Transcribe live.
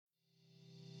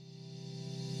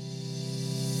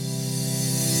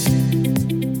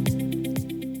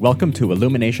Welcome to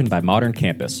Illumination by Modern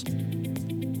Campus.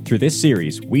 Through this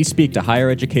series, we speak to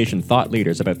higher education thought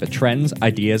leaders about the trends,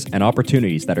 ideas, and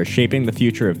opportunities that are shaping the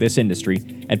future of this industry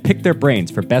and pick their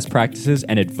brains for best practices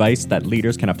and advice that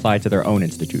leaders can apply to their own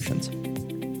institutions.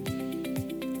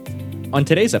 On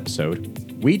today's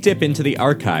episode, we dip into the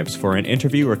archives for an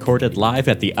interview recorded live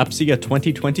at the UPSIA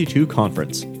 2022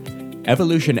 conference.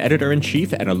 Evolution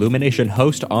Editor-in-Chief and Illumination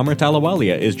host Amrit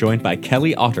Ahluwalia is joined by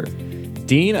Kelly Otter,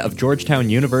 Dean of Georgetown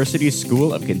University's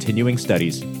School of Continuing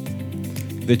Studies.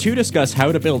 The two discuss how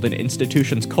to build an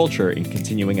institution's culture in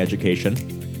continuing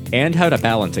education and how to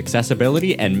balance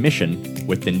accessibility and mission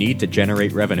with the need to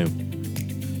generate revenue.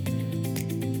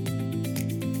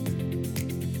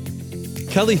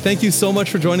 Kelly, thank you so much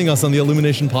for joining us on the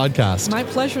Illumination podcast. My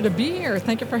pleasure to be here.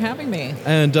 Thank you for having me.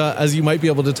 And as you might be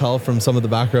able to tell from some of the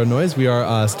background noise, we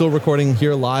are still recording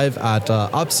here live at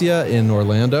UPSIA in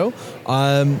Orlando.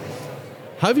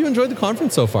 How have you enjoyed the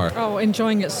conference so far? Oh,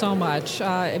 enjoying it so much.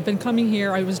 I've been coming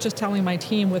here. I was just telling my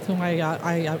team with whom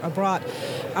I brought,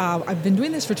 I've been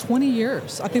doing this for 20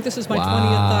 years. I think this is my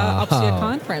 20th UPSIA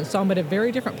conference. So I'm at a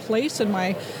very different place in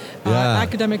my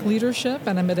academic leadership,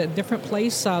 and I'm at a different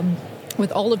place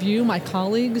with all of you, my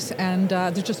colleagues, and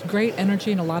there's just great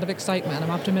energy and a lot of excitement. I'm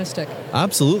optimistic.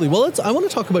 Absolutely. Well, I want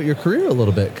to talk about your career a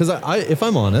little bit, because if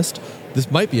I'm honest, this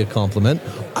might be a compliment.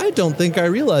 I don't think I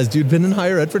realized you'd been in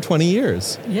higher ed for 20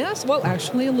 years. Yes, well,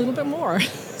 actually a little bit more.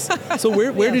 So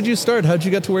where did you start? How did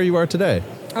you get to where you are today?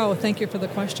 Oh, thank you for the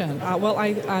question. Well,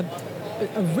 I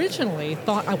originally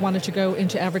thought I wanted to go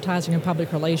into advertising and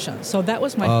public relations. So that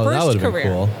was my first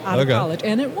career out of college.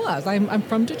 And it was. I'm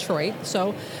from Detroit,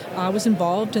 so I was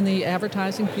involved in the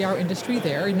advertising PR industry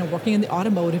there, working in the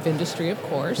automotive industry, of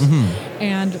course. Mm-hmm.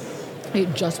 And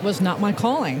it just was not my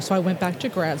calling. So I went back to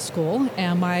grad school,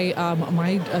 and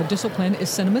my discipline is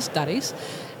cinema studies.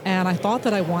 And I thought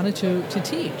that I wanted to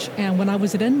teach. And when I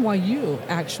was at NYU,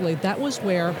 actually, that was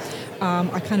where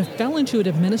I kind of fell into an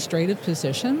administrative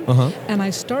position. Uh-huh. And I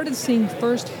started seeing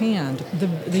firsthand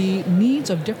the needs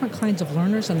of different kinds of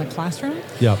learners in the classroom.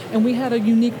 Yep. And we had a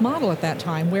unique model at that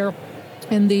time where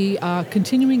in the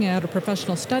continuing ed or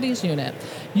professional studies unit,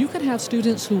 you could have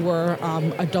students who were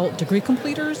adult degree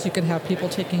completers. You could have people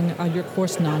taking your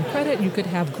course non-credit. You could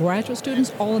have graduate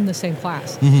students all in the same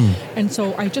class. Mm-hmm. And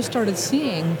so I just started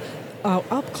seeing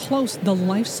up close the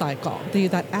life cycle,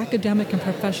 that academic and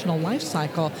professional life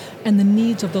cycle, and the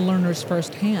needs of the learners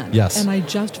firsthand. Yes. And I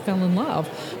just fell in love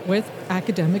with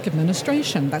academic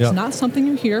administration. That's not something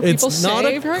you hear people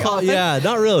say very often. Yeah,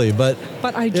 not really, but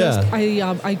I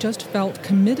just felt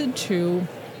committed to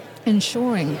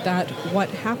ensuring that what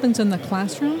happens in the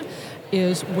classroom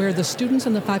is where the students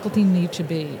and the faculty need to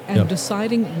be, and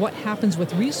deciding what happens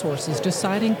with resources,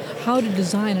 deciding how to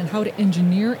design and how to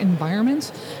engineer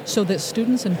environments so that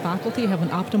students and faculty have an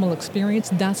optimal experience.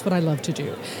 That's what I love to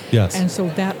do. Yes. And so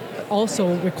that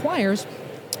also requires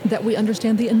that we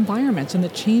understand the environments and the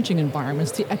changing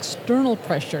environments, the external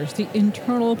pressures, the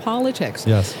internal politics.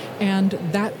 Yes. And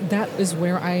that is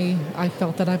where I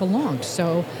felt that I belonged.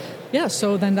 So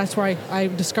so then that's where I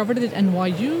discovered it at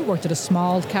NYU, worked at a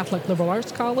small Catholic liberal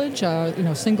arts college,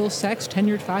 single-sex,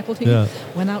 tenured faculty,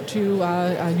 went out to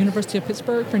University of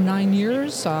Pittsburgh for 9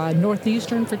 years,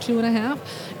 Northeastern for 2.5,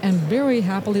 and very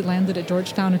happily landed at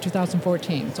Georgetown in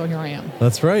 2014. So here I am.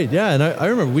 That's right, yeah. And I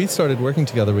remember we started working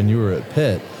together when you were at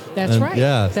Pitt. That's right.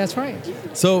 Yeah. That's right.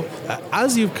 So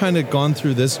as you've kind of gone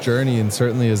through this journey, and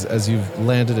certainly as you've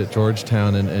landed at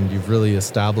Georgetown and you've really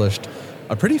established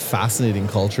a pretty fascinating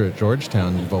culture at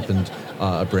Georgetown. You've opened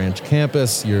a branch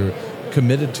campus. You're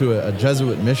committed to a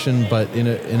Jesuit mission, but in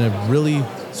a really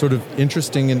sort of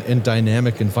interesting and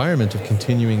dynamic environment of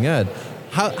continuing ed.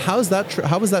 How was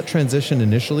that transition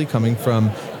initially, coming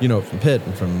from Pitt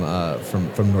and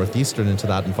from Northeastern into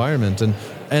that environment,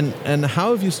 and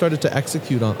how have you started to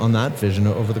execute on that vision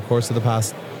over the course of the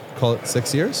past, call it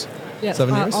 6 years? Yes,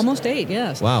 7 years? Almost 8,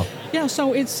 yes. Wow. Yeah,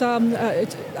 so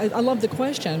I love the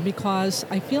question, because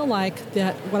I feel like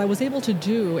that what I was able to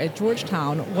do at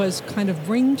Georgetown was kind of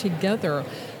bring together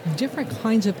different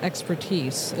kinds of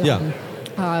expertise.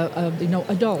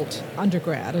 Adult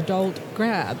undergrad, adult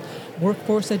grad,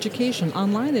 workforce education,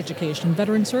 online education,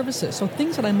 veteran services. So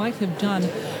things that I might have done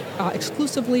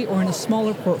exclusively or in a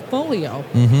smaller portfolio,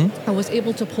 I was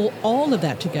able to pull all of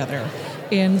that together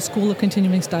in the School of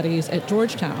Continuing Studies at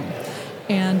Georgetown.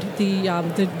 And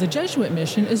the Jesuit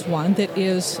mission is one that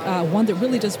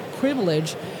really does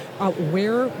privilege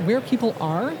where people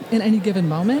are in any given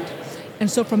moment.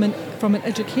 And so from an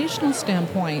educational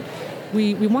standpoint,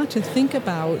 we want to think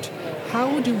about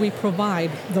how do we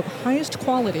provide the highest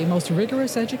quality, most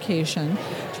rigorous education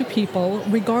to people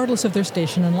regardless of their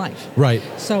station in life? Right.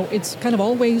 So it's kind of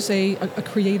always a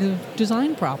creative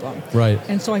design problem. Right.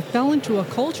 And so I fell into a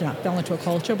culture,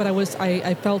 but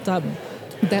I felt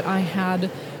that I had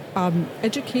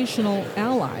educational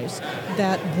allies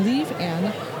that believe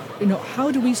in, how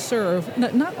do we serve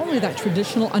not only that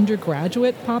traditional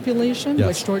undergraduate population, yes.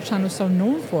 which Georgetown is so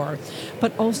known for,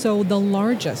 but also the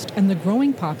largest and the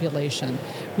growing population,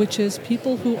 which is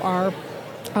people who are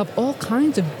of all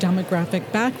kinds of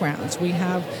demographic backgrounds. We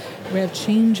have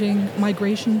changing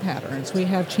migration patterns. We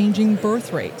have changing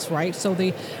birth rates, right? So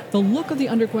the look of the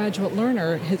undergraduate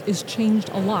learner is changed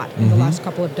a lot in the last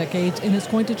couple of decades, and it's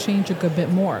going to change a good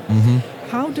bit more.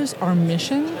 How does our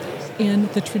mission in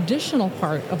the traditional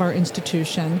part of our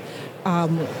institution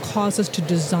cause us to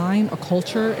design a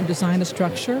culture and design a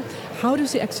structure? How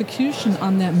does the execution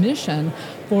on that mission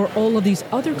for all of these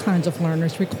other kinds of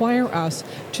learners require us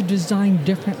to design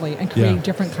differently and create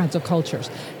different kinds of cultures?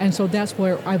 And so that's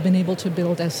where I've been able to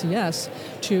build SCS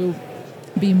to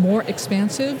be more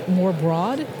expansive, more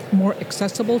broad, more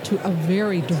accessible to a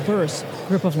very diverse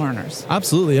group of learners.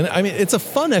 Absolutely. And I mean, it's a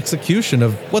fun execution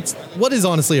of what is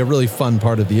honestly a really fun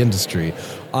part of the industry.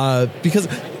 Because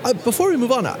before we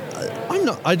move on,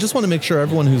 I just want to make sure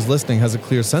everyone who's listening has a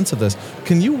clear sense of this.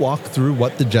 Can you walk through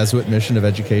what the Jesuit mission of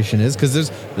education is? Because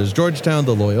there's Georgetown,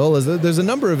 the Loyolas, there's a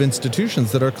number of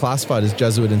institutions that are classified as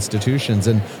Jesuit institutions.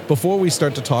 And before we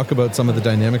start to talk about some of the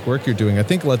dynamic work you're doing, I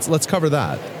think let's cover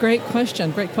that. Great question.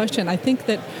 I think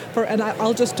that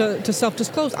I'll just to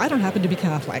self-disclose, I don't happen to be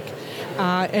Catholic,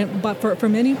 but for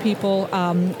many people,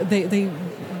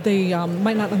 they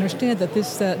might not understand that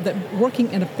that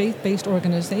working in a faith-based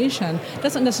organization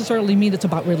doesn't necessarily mean it's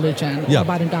about religion or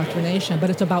about indoctrination, but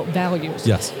it's about values.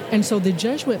 Yes. And so the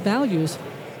Jesuit values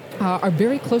are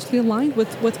very closely aligned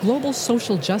with global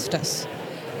social justice,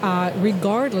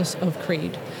 regardless of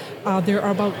creed. There are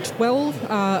about 12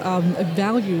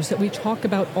 values that we talk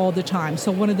about all the time.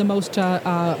 So one of the most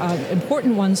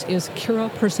important ones is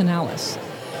cura personalis.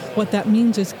 What that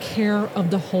means is care of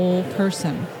the whole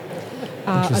person.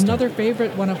 Another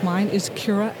favorite one of mine is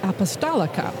cura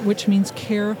apostolica, which means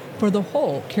care for the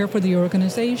whole, care for the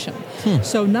organization.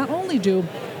 So not only do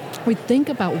we think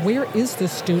about where is the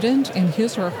student in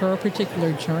his or her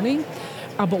particular journey,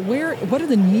 but what are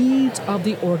the needs of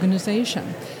the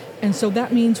organization? And so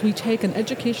that means we take an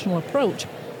educational approach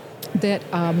that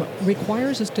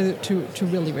requires us to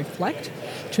really reflect,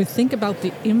 to think about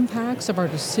the impacts of our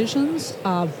decisions,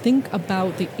 think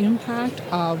about the impact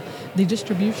of the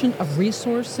distribution of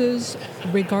resources,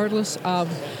 regardless of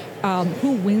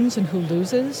who wins and who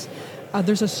loses.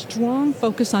 There's a strong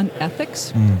focus on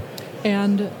ethics.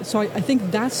 And so I think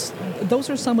those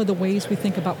are some of the ways we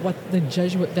think about what the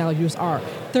Jesuit values are.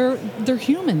 They're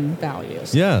human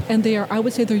values. Yeah. And I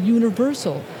would say they're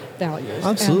universal values.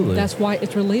 Absolutely. And that's why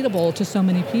it's relatable to so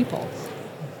many people.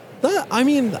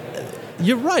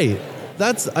 You're right.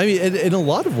 In a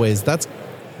lot of ways, that's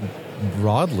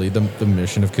broadly the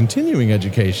mission of continuing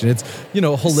education. It's,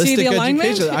 holistic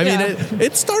education.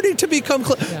 It's starting to become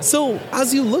clear. Yeah. So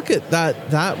as you look at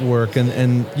that work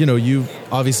and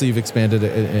you've expanded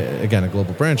again, a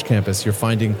global branch campus, you're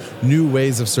finding new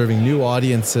ways of serving new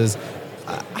audiences.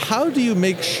 How do you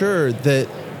make sure that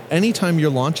anytime you're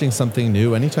launching something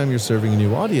new, anytime you're serving a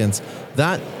new audience,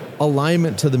 that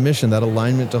alignment to the mission, that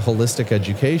alignment to holistic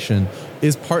education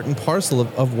is part and parcel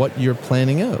of what you're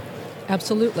planning out?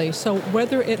 Absolutely. So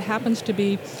whether it happens to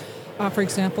be, for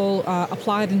example,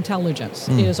 Applied Intelligence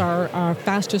is our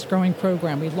fastest growing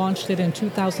program. We launched it in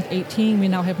 2018. We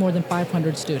now have more than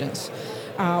 500 students.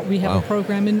 We have a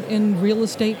program in real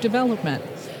estate development.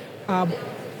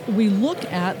 We look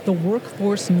at the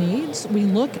workforce needs. We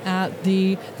look at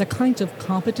the kinds of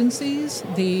competencies,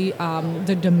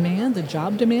 the demand, the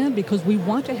job demand, because we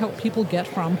want to help people get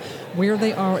from where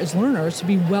they are as learners to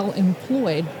be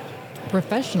well-employed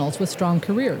professionals with strong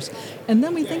careers. And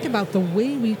then we think about the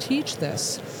way we teach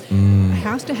this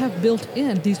has to have built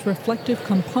in these reflective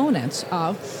components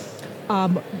of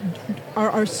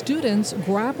our students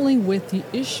grappling with the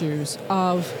issues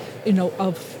of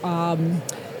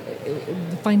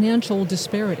financial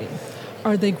disparity.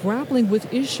 Are they grappling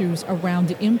with issues around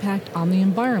the impact on the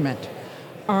environment?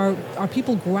 Are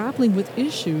people grappling with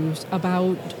issues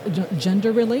about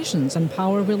gender relations and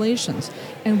power relations?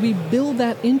 And we build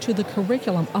that into the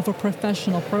curriculum of a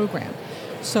professional program.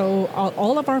 So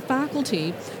all of our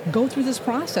faculty go through this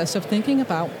process of thinking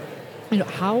about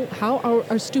how are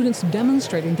our students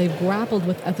demonstrating they've grappled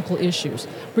with ethical issues,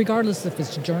 regardless if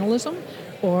it's journalism,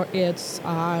 or it's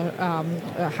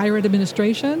higher ed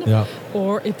administration,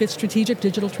 or if it's strategic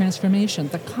digital transformation.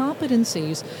 The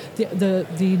competencies,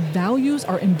 the values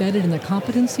are embedded in the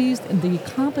competencies, and the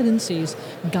competencies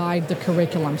guide the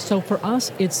curriculum. So for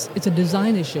us, it's a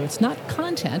design issue. It's not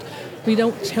content. We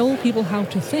don't tell people how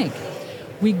to think.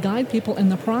 We guide people in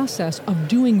the process of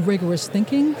doing rigorous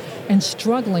thinking and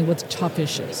struggling with tough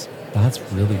issues. That's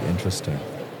really interesting.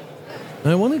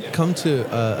 And I want to come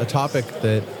to a topic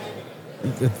that,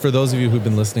 for those of you who've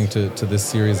been listening to this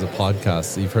series of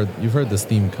podcasts, you've heard this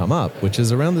theme come up, which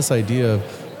is around this idea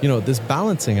of, this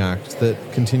balancing act that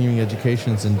continuing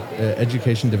educations and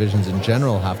education divisions in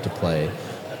general have to play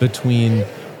between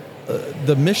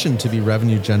the mission to be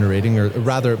revenue generating, or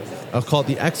rather, I'll call it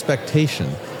the expectation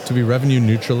to be revenue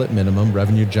neutral at minimum,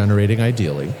 revenue generating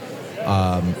ideally,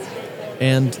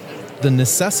 and the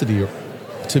necessity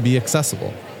to be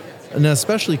accessible. And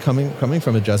especially coming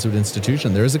from a Jesuit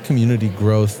institution, there is a community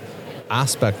growth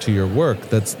aspect to your work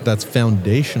that's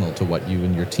foundational to what you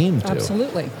and your team do.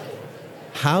 Absolutely.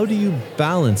 How do you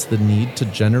balance the need to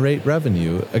generate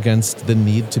revenue against the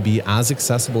need to be as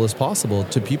accessible as possible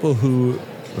to people who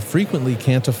frequently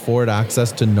can't afford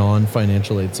access to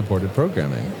non-financial aid supported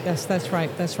programming? Yes, that's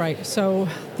right. So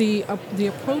the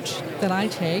approach that I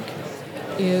take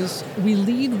is we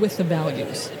lead with the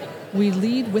values. We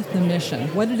lead with the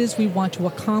mission, what it is we want to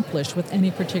accomplish with any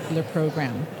particular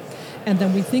program. And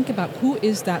then we think about who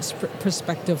is that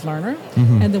prospective learner,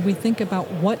 and then we think about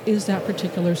what is that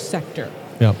particular sector.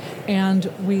 Yep.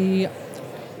 And we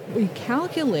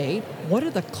calculate what are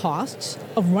the costs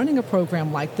of running a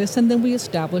program like this, and then we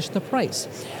establish the price.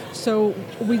 So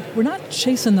we're not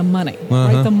chasing the money,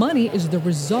 right? The money is the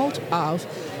result of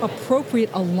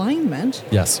appropriate alignment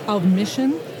of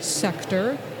mission,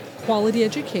 sector, quality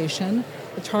education,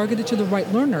 targeted to the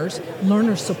right learners,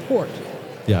 learner support.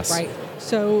 Yes. Right?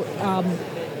 So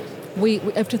we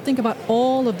have to think about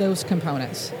all of those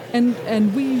components.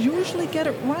 And we usually get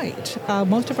it right.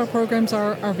 Most of our programs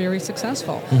are very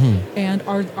successful. And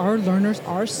our learners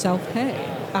are self-pay.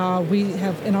 We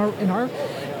have in our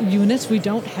units, we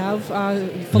don't have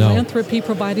philanthropy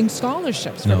providing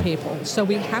scholarships for people. So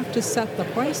we have to set the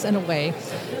price in a way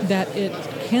that it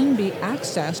can be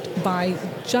accessed by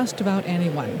just about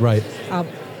anyone. Right.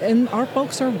 And our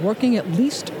folks are working at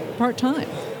least part-time.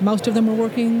 Most of them are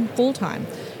working full-time.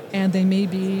 And they may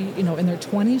be, in their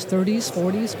 20s, 30s,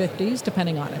 40s, 50s,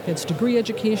 depending on if it's degree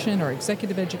education or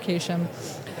executive education.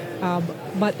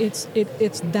 But it's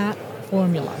that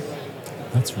formula.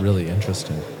 That's really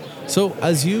interesting. So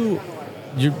as you're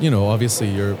obviously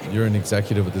you're an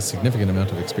executive with a significant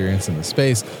amount of experience in the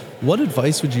space. What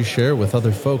advice would you share with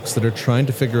other folks that are trying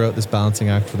to figure out this balancing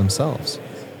act for themselves?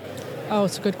 Oh,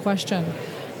 it's a good question.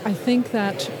 I think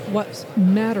that what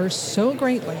matters so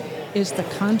greatly is the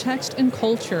context and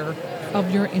culture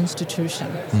of your institution.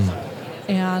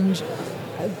 And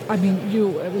I mean, you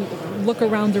look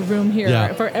around the room here.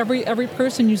 Yeah. For every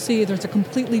person you see, there's a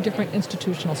completely different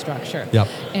institutional structure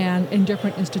and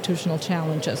different institutional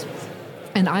challenges.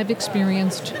 And I've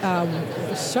experienced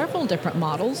several different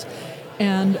models.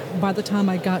 And by the time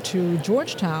I got to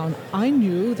Georgetown, I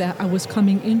knew that I was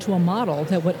coming into a model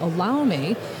that would allow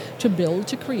me to build,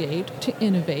 to create, to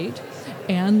innovate,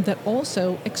 and that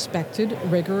also expected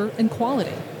rigor and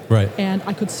quality. Right. And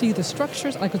I could see the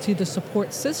structures, I could see the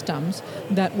support systems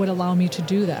that would allow me to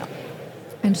do that.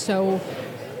 And so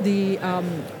the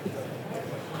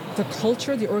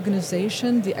culture, the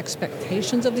organization, the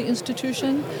expectations of the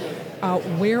institution,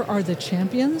 where are the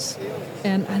champions,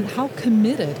 and how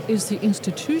committed is the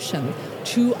institution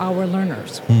to our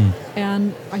learners.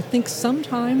 And I think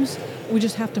sometimes we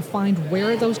just have to find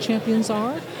where those champions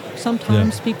are.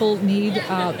 Sometimes people need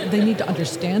to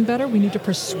understand better. We need to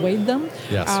persuade them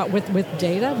with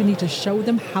data. We need to show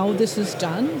them how this is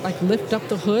done, like lift up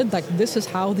the hood, like this is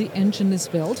how the engine is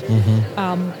built.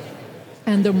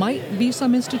 And there might be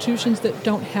some institutions that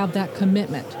don't have that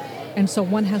commitment. And so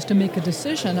one has to make a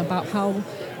decision about how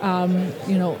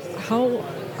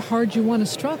hard you want to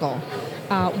struggle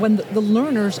when the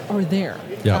learners are there.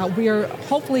 We are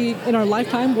hopefully in our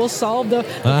lifetime we'll solve the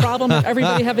problem of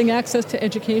everybody having access to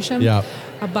education.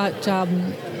 But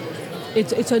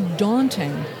it's a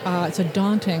daunting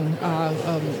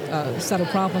set of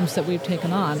problems that we've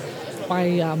taken on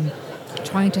by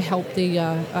trying to help the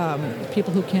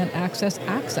people who can't access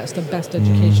the best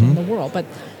education in the world. But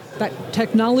that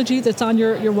technology that's on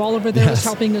your wall over there is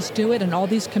helping us do it, and all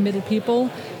these committed people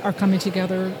are coming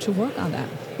together to work on that.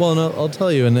 Well, and I'll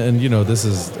tell you, and this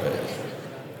is,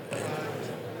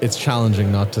 it's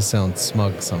challenging not to sound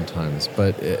smug sometimes,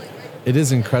 but it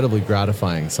is incredibly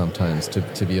gratifying sometimes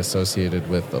to be associated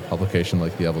with a publication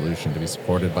like The Evolution, to be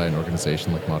supported by an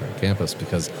organization like Modern Campus,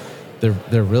 because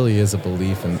there really is a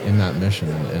belief in that mission,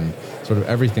 and sort of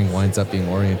everything winds up being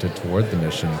oriented toward the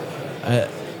mission.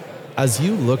 As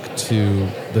you look to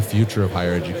the future of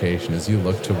higher education, as you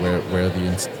look to where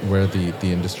the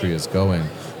industry is going,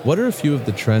 what are a few of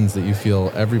the trends that you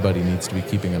feel everybody needs to be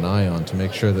keeping an eye on to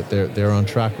make sure that they're on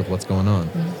track with what's going on?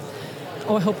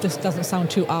 Oh, I hope this doesn't sound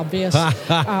too obvious.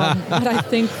 But I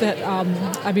think that,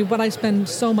 what I spend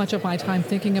so much of my time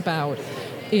thinking about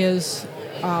is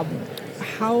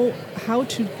how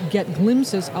to get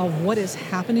glimpses of what is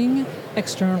happening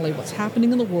externally, what's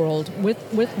happening in the world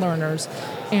with learners,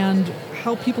 and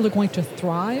how people are going to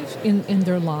thrive in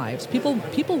their lives. People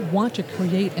want to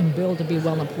create and build and be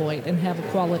well employed and have a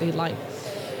quality life.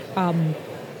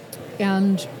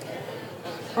 And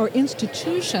our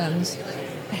institutions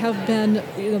have been,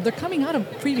 they're coming out of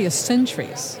previous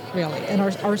centuries, really, and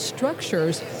our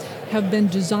structures have been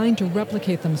designed to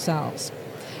replicate themselves.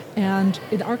 And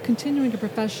in our continuing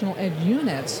professional ed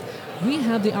units, we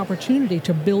have the opportunity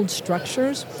to build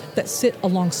structures that sit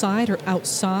alongside or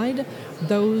outside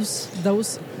those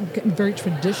very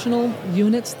traditional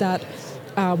units that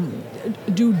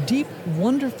do deep,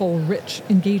 wonderful, rich,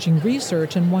 engaging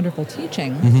research and wonderful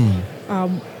teaching.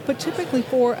 But typically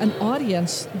for an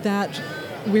audience that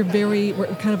we're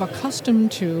kind of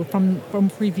accustomed to from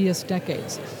previous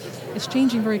decades. It's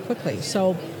changing very quickly.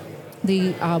 So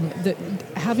the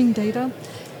having data,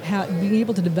 being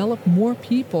able to develop more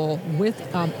people with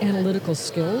analytical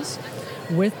skills,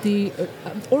 with the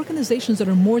organizations that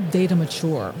are more data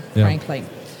mature, frankly.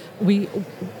 We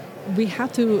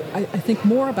have to, I think,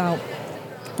 more about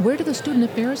where do the student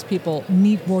affairs people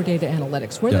need more data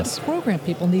analytics? Where do the program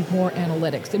people need more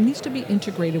analytics? It needs to be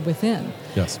integrated within.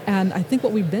 Yes. And I think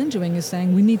what we've been doing is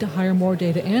saying we need to hire more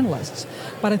data analysts.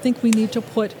 But I think we need to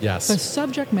put the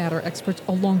subject matter experts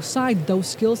alongside those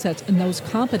skill sets and those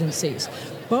competencies,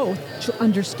 both to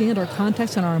understand our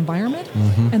context and our environment,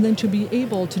 and then to be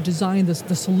able to design the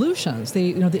solutions,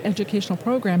 the educational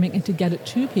programming, and to get it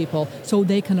to people so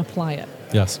they can apply it.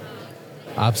 Yes.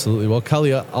 Absolutely. Well,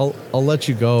 Kelly, I'll let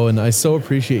you go, and I so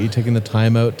appreciate you taking the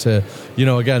time out to,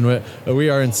 again, we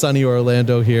are in sunny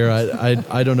Orlando here.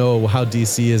 I don't know how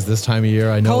DC is this time of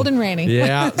year. I know cold and rainy.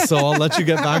 Yeah, so I'll let you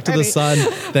get back to the sun.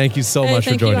 Thank you so much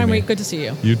for joining me. Thank you, Amrit. Good to see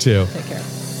you. You too. Take care.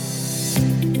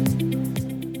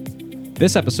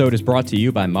 This episode is brought to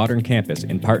you by Modern Campus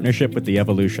in partnership with The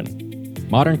Evolution.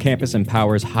 Modern Campus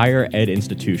empowers higher ed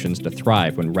institutions to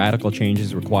thrive when radical change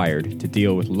is required to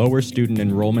deal with lower student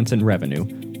enrollments and revenue,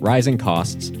 rising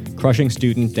costs, crushing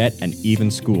student debt, and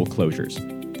even school closures.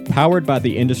 Powered by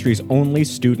the industry's only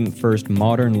student-first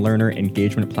modern learner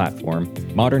engagement platform,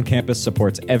 Modern Campus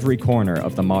supports every corner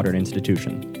of the modern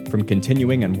institution, from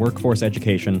continuing and workforce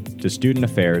education to student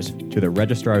affairs to the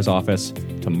registrar's office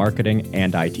to marketing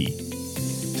and IT.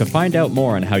 To find out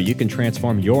more on how you can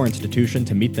transform your institution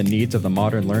to meet the needs of the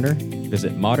modern learner,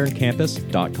 visit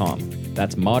moderncampus.com.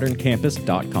 That's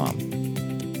moderncampus.com.